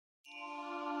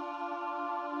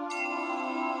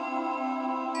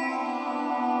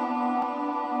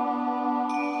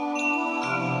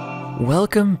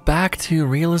Welcome back to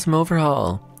Realism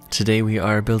Overhaul. Today we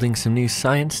are building some new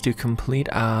science to complete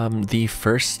the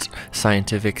first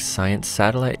scientific science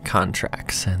satellite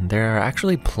contracts, and there are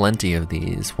actually plenty of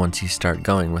these once you start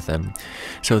going with them.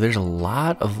 So there's a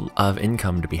lot of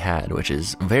income to be had, which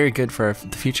is very good for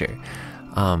the future.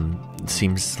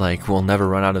 Seems like we'll never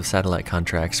run out of satellite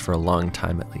contracts for a long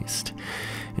time at least.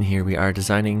 And here we are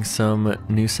designing some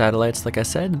new satellites. Like I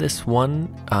said, this one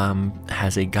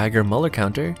has a Geiger-Muller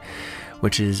counter,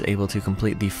 which is able to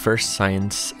complete the first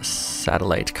science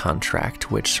satellite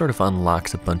contract, which sort of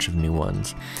unlocks a bunch of new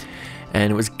ones.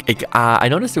 And I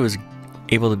noticed it was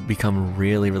able to become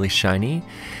really shiny,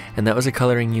 and that was a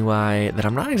coloring UI that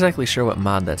I'm not exactly sure what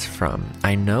mod that's from.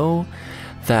 I know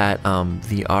that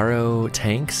the RO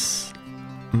Tanks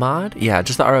mod, yeah,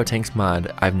 just the RO Tanks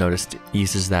mod, I've noticed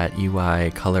uses that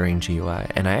UI coloring GUI,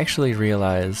 and I actually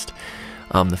realized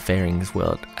the fairings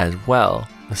will as well,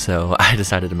 so I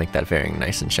decided to make that fairing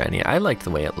nice and shiny. I liked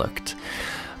the way it looked.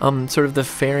 Sort of the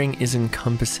fairing is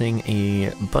encompassing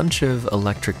a bunch of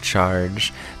electric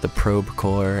charge, the probe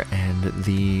core, and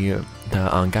the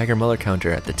Geiger-Muller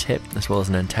counter at the tip, as well as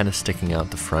an antenna sticking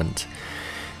out the front.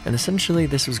 And essentially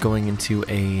this was going into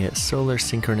a solar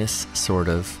synchronous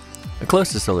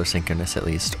close to solar synchronous at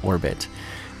least, orbit,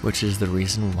 which is the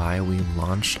reason why we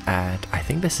launched at, I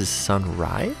think this is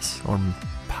sunrise or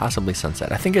possibly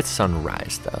sunset. I think it's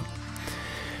sunrise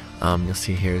though. You'll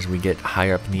see here as we get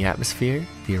higher up in the atmosphere,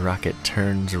 the rocket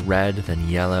turns red, then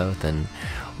yellow, then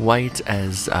white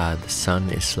as the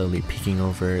sun is slowly peeking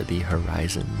over the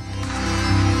horizon.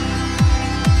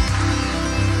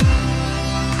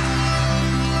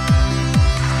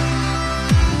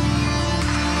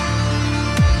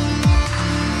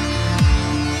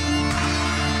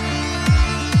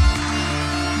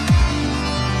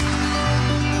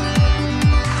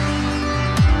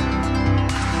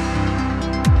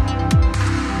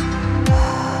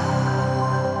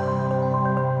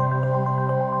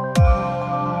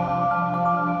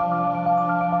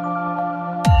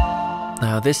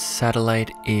 Now this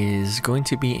satellite is going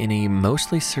to be in a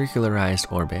mostly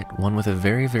circularized orbit, one with a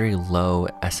very low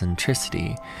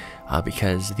eccentricity,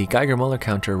 because the Geiger-Muller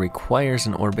counter requires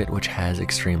an orbit which has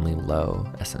extremely low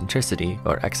eccentricity,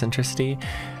 or eccentricity,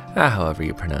 however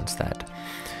you pronounce that.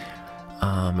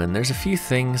 And there's a few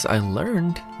things I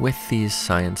learned with these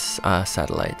science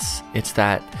satellites. It's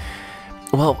that,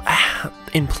 well,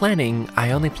 in planning,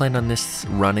 I only planned on this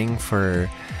running for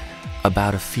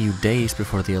about a few days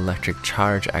before the electric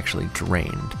charge actually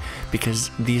drained,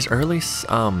 because these early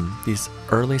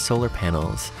solar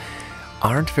panels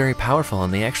aren't very powerful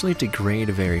and they actually degrade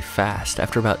very fast.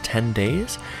 After about 10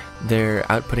 days, they're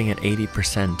outputting at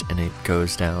 80% and it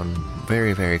goes down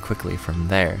very quickly from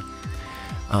there.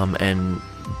 And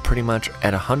pretty much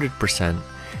at 100%,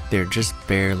 they're just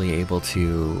barely able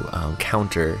to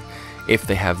counter if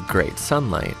they have great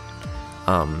sunlight.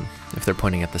 If they're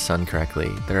pointing at the sun correctly,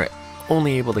 they're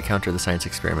only able to counter the science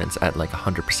experiments at like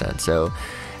 100%. So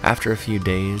after a few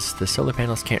days, the solar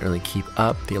panels can't really keep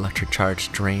up, the electric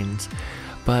charge drains.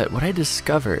 But what I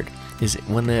discovered is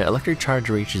when the electric charge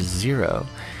reaches 0,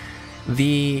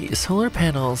 the solar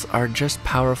panels are just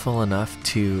powerful enough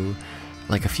to,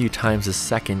 like a few times a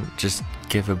second, just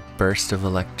give a burst of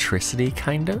electricity,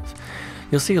 kind of.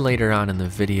 You'll see later on in the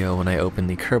video when I open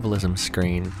the Kerbalism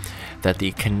screen that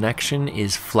the connection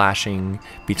is flashing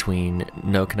between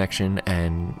no connection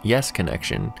and yes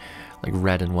connection, like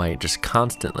red and white, just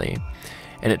constantly.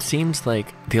 And it seems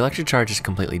like the electric charge is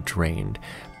completely drained,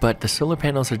 but the solar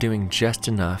panels are doing just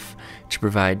enough to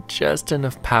provide just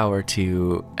enough power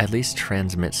to at least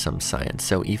transmit some science.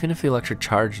 So even if the electric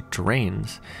charge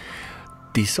drains,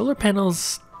 the solar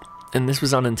panels, and this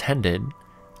was unintended,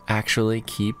 actually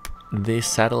keep this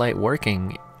satellite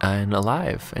working and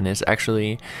alive, and is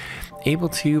actually able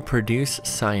to produce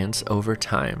science over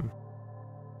time.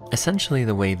 Essentially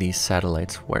the way these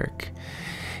satellites work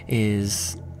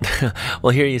is,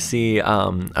 well, here you see I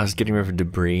was getting rid of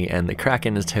debris, and the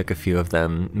Kraken has took a few of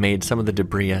them, made some of the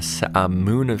debris a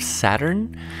moon of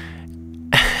Saturn.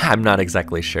 I'm not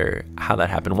exactly sure how that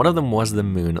happened. One of them was the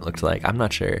moon, it looked like. I'm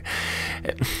not sure.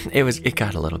 It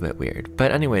got a little bit weird.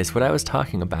 But anyways, what I was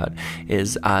talking about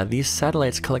is these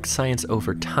satellites collect science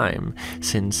over time,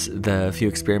 since the few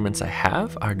experiments I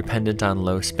have are dependent on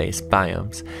low space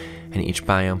biomes. And each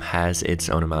biome has its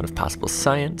own amount of possible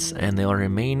science, and they'll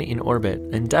remain in orbit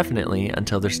indefinitely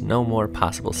until there's no more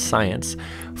possible science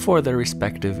for their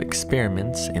respective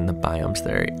experiments in the biomes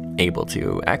they're able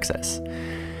to access.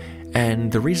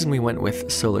 And the reason we went with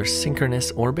solar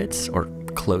synchronous orbits, or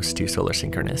close to solar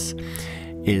synchronous,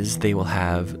 is they will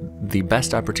have the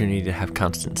best opportunity to have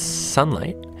constant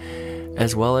sunlight,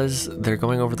 as well as they're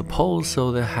going over the poles,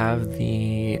 so they have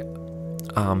the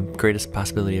greatest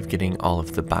possibility of getting all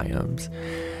of the biomes.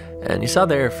 And you saw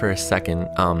there for a second,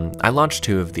 I launched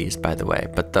 2 of these, by the way,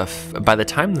 but by the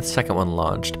time the second one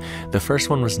launched, the first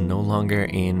one was no longer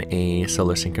in a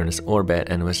solar synchronous orbit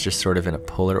and was just sort of in a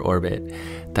polar orbit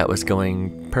that was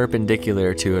going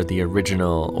perpendicular to the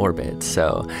original orbit.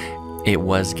 So it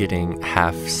was getting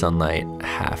half sunlight,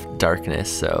 half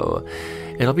darkness, so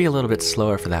it'll be a little bit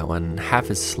slower for that one. Half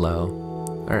as slow,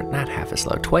 or not half as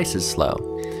slow, twice as slow.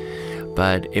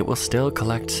 But it will still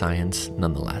collect science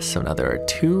nonetheless. So now there are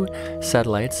 2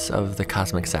 satellites of the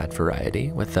cosmic sat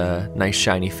variety with a nice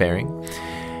shiny fairing,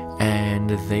 and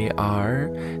they are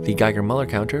the Geiger-Muller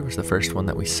counter was the first one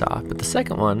that we saw, but the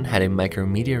second one had a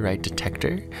micrometeorite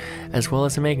detector as well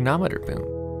as a magnometer boom.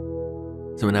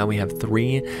 So now we have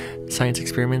 3 science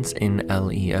experiments in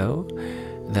LEO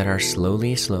that are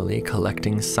slowly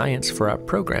collecting science for our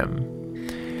program.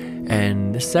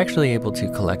 And this is actually able to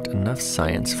collect enough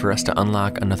science for us to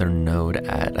unlock another node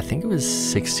at, I think it was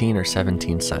 16 or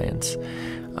 17 science.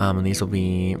 And these will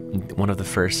be one of the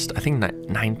first, I think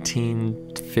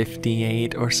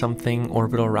 1958 or something,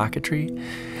 orbital rocketry.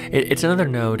 It's another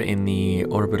node in the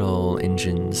orbital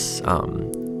engines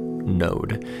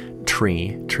node.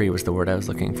 Tree was the word I was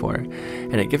looking for.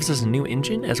 And it gives us a new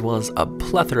engine as well as a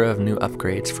plethora of new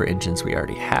upgrades for engines we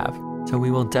already have. So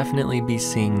we will definitely be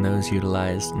seeing those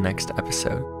utilized next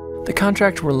episode. The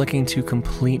contract we're looking to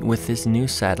complete with this new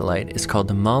satellite is called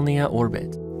the Malnia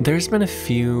Orbit. There's been a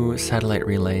few satellite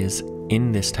relays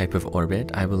in this type of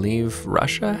orbit. I believe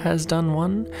Russia has done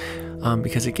one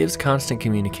because it gives constant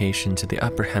communication to the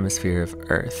upper hemisphere of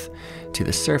Earth to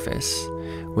the surface,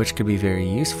 which could be very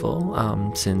useful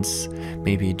since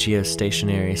maybe a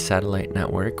geostationary satellite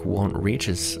network won't reach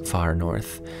as far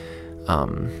north.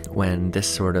 When this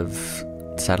sort of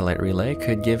satellite relay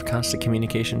could give constant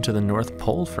communication to the North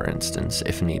Pole, for instance,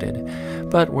 if needed,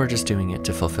 but we're just doing it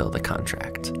to fulfill the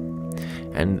contract.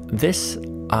 And this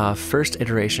first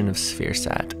iteration of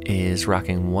SphereSat is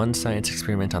rocking 1 science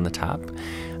experiment on the top.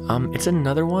 It's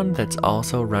another one that's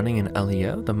also running an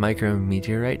LEO, the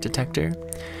micrometeorite detector.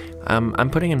 I'm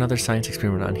putting another science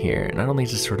experiment on here, not only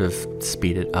to sort of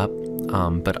speed it up,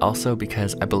 but also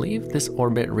because I believe this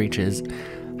orbit reaches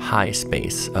high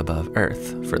space above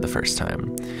Earth for the first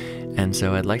time. And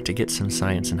so I'd like to get some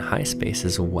science in high space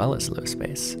as well as low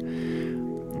space.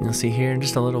 You'll see here in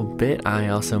just a little bit, I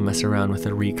also mess around with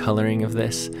the recoloring of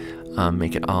this,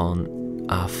 make it all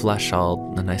flush,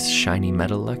 all a nice shiny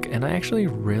metal look, and I actually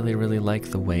really like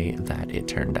the way that it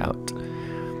turned out.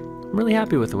 I'm really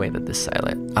happy with the way that this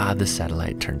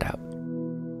satellite turned out.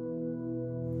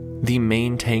 The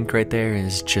main tank right there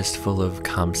is just full of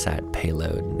ComSat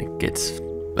payload, and it gets...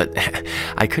 But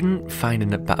I couldn't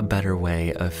find a better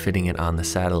way of fitting it on the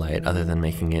satellite other than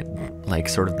making it like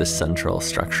sort of the central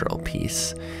structural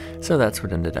piece. So that's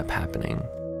what ended up happening.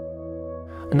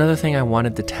 Another thing I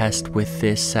wanted to test with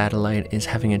this satellite is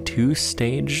having a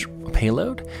 2-stage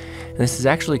payload. And this is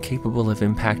actually capable of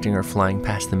impacting or flying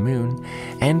past the moon,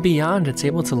 and beyond it's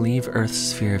able to leave Earth's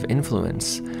sphere of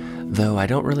influence. Though I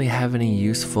don't really have any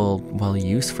use for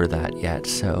that yet,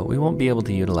 so we won't be able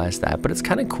to utilize that. But it's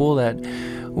kind of cool that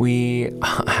we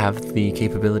have the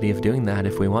capability of doing that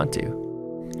if we want to.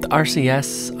 The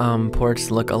RCS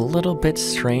ports look a little bit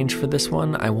strange for this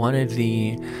one. I wanted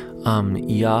the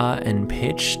yaw and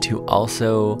pitch to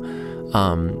also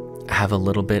have a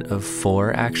little bit of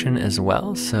fore action as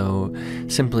well, so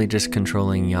simply just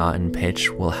controlling yaw and pitch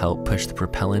will help push the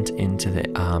propellant into the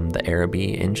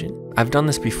RB engine. I've done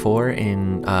this before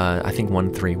in I think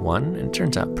 1.3.1 and it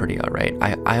turns out pretty alright.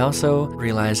 I also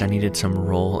realized I needed some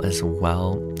roll as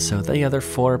well, so the other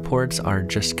 4 ports are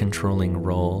just controlling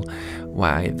roll,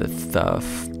 while the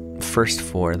first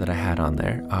 4 that I had on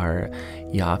there are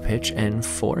yaw, pitch, and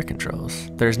fore controls.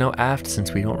 There's no aft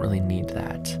since we don't really need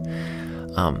that.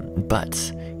 But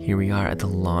here we are at the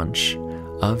launch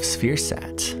of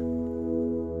SphereSat.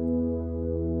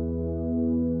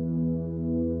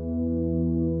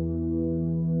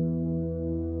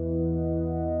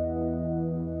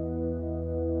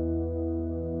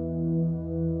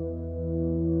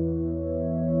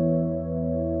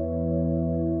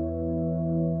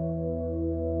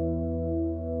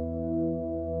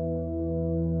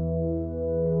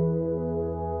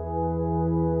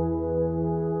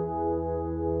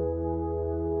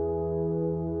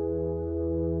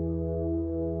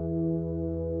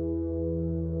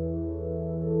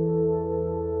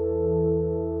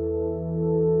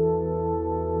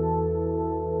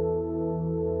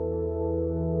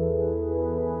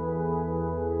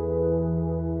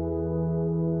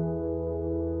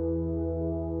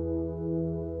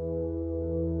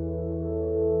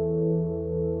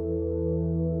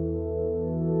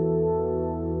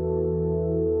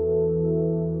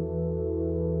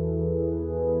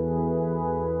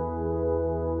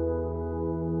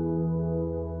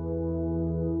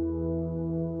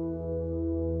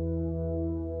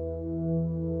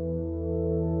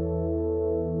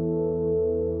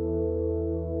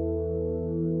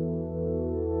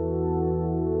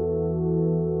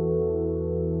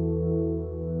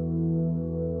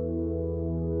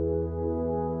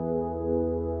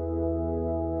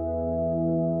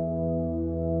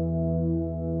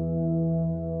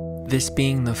 this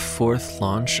being the 4th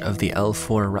launch of the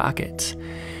L4 rocket.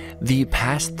 The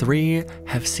past 3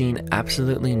 have seen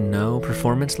absolutely no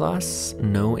performance loss,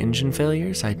 no engine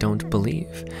failures, I don't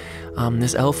believe.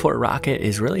 This L4 rocket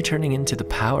is really turning into the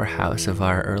powerhouse of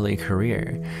our early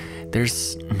career.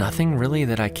 There's nothing really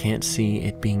that I can't see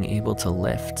it being able to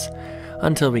lift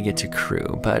until we get to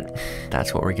crew, but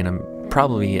that's what we're gonna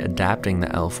probably be adapting the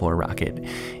L4 rocket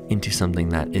into something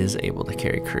that is able to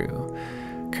carry crew.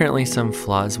 Currently, some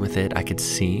flaws with it I could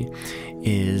see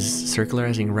is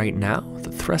circularizing right now.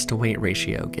 The thrust to weight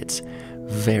ratio gets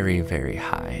very, very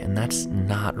high, and that's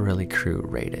not really crew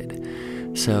rated.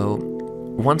 So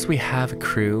once we have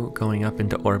crew going up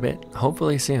into orbit,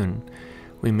 hopefully soon,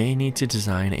 we may need to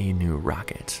design a new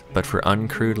rocket. But for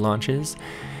uncrewed launches,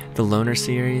 the Loner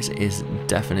series is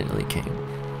definitely king.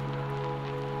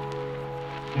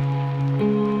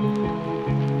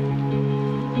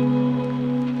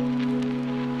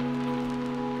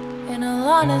 In all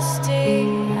honesty,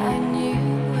 I knew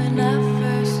when I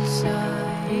first saw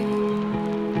you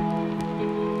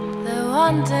that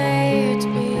one day you'd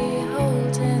be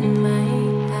holding my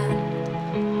hand.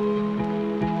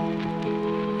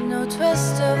 No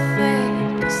twist of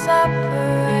fate to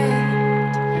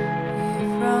separate you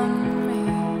from me.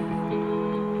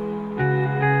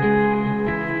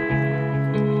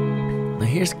 Now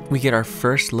here's we get our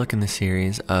first look in the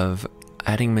series of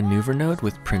adding maneuver node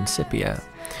with Principia,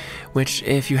 which,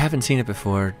 if you haven't seen it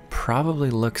before, probably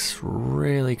looks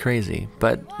really crazy,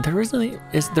 but there really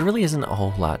isn't a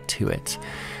whole lot to it.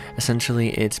 Essentially,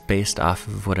 it's based off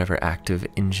of whatever active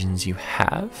engines you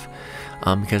have,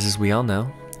 because as we all know,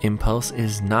 impulse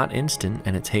is not instant,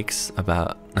 and it takes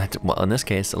about, well, in this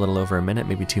case, a little over a minute,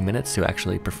 maybe 2 minutes to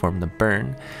actually perform the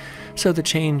burn. So the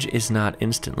change is not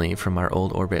instantly from our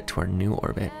old orbit to our new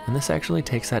orbit, and this actually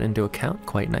takes that into account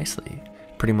quite nicely.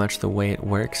 Pretty much the way it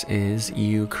works is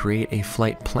you create a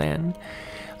flight plan,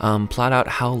 plot out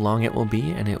how long it will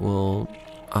be, and it will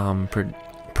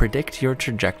predict your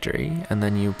trajectory, and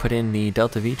then you put in the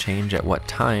delta V change at what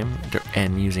time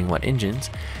and using what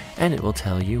engines, and it will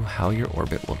tell you how your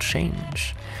orbit will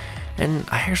change. And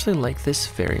I actually like this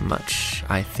very much.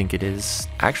 I think it is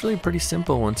actually pretty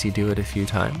simple once you do it a few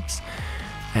times.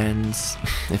 And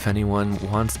if anyone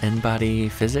wants n-body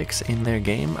physics in their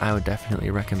game, I would definitely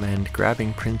recommend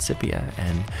grabbing Principia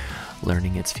and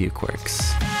learning its few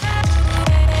quirks.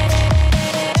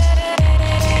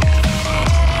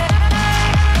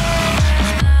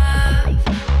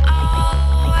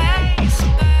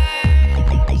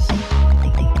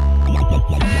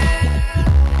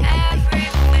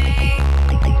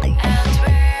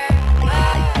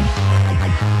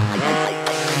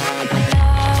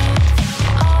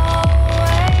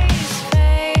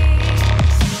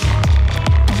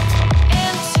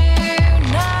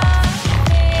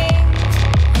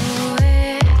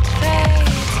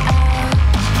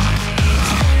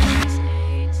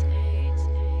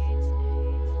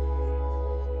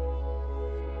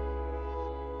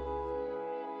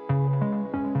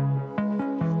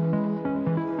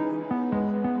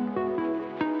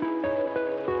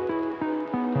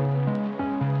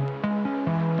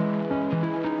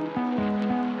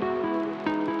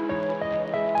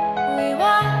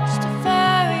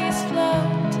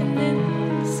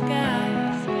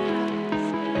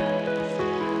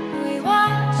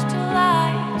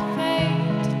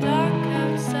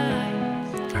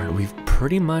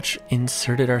 Pretty much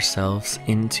inserted ourselves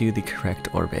into the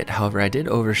correct orbit. However, I did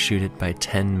overshoot it by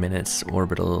 10 minutes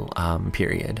orbital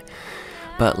period.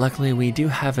 But luckily we do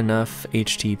have enough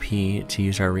HTP to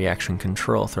use our reaction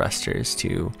control thrusters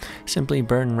to simply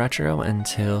burn retro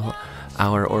until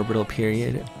our orbital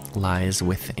period lies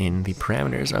within the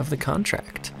parameters of the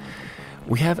contract.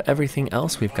 We have everything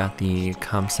else. We've got the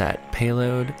ComSat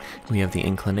payload, we have the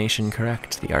inclination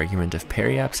correct, the argument of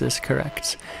periapsis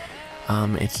correct.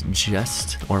 It's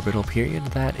just orbital period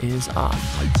that is off.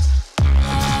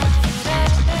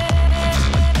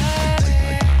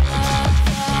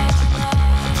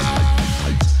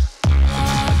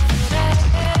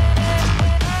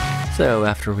 So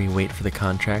after we wait for the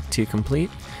contract to complete,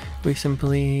 we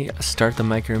simply start the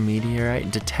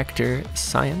micrometeorite detector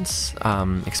science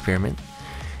experiment,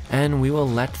 and we will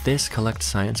let this collect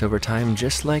science over time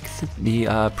just like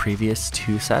the previous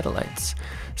 2 satellites.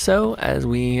 So as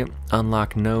we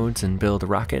unlock nodes and build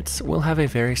rockets, we'll have a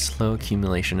very slow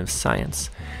accumulation of science,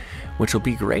 which will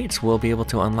be great. We'll be able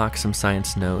to unlock some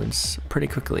science nodes pretty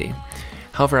quickly.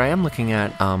 However, I am looking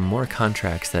at more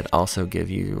contracts that also give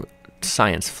you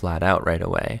science flat out right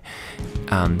away.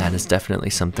 That is definitely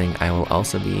something I will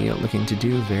also be looking to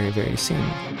do very, very soon.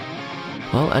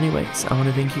 Well, anyways, I want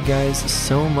to thank you guys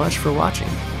so much for watching.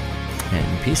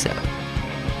 and peace out.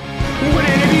 When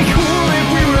enemy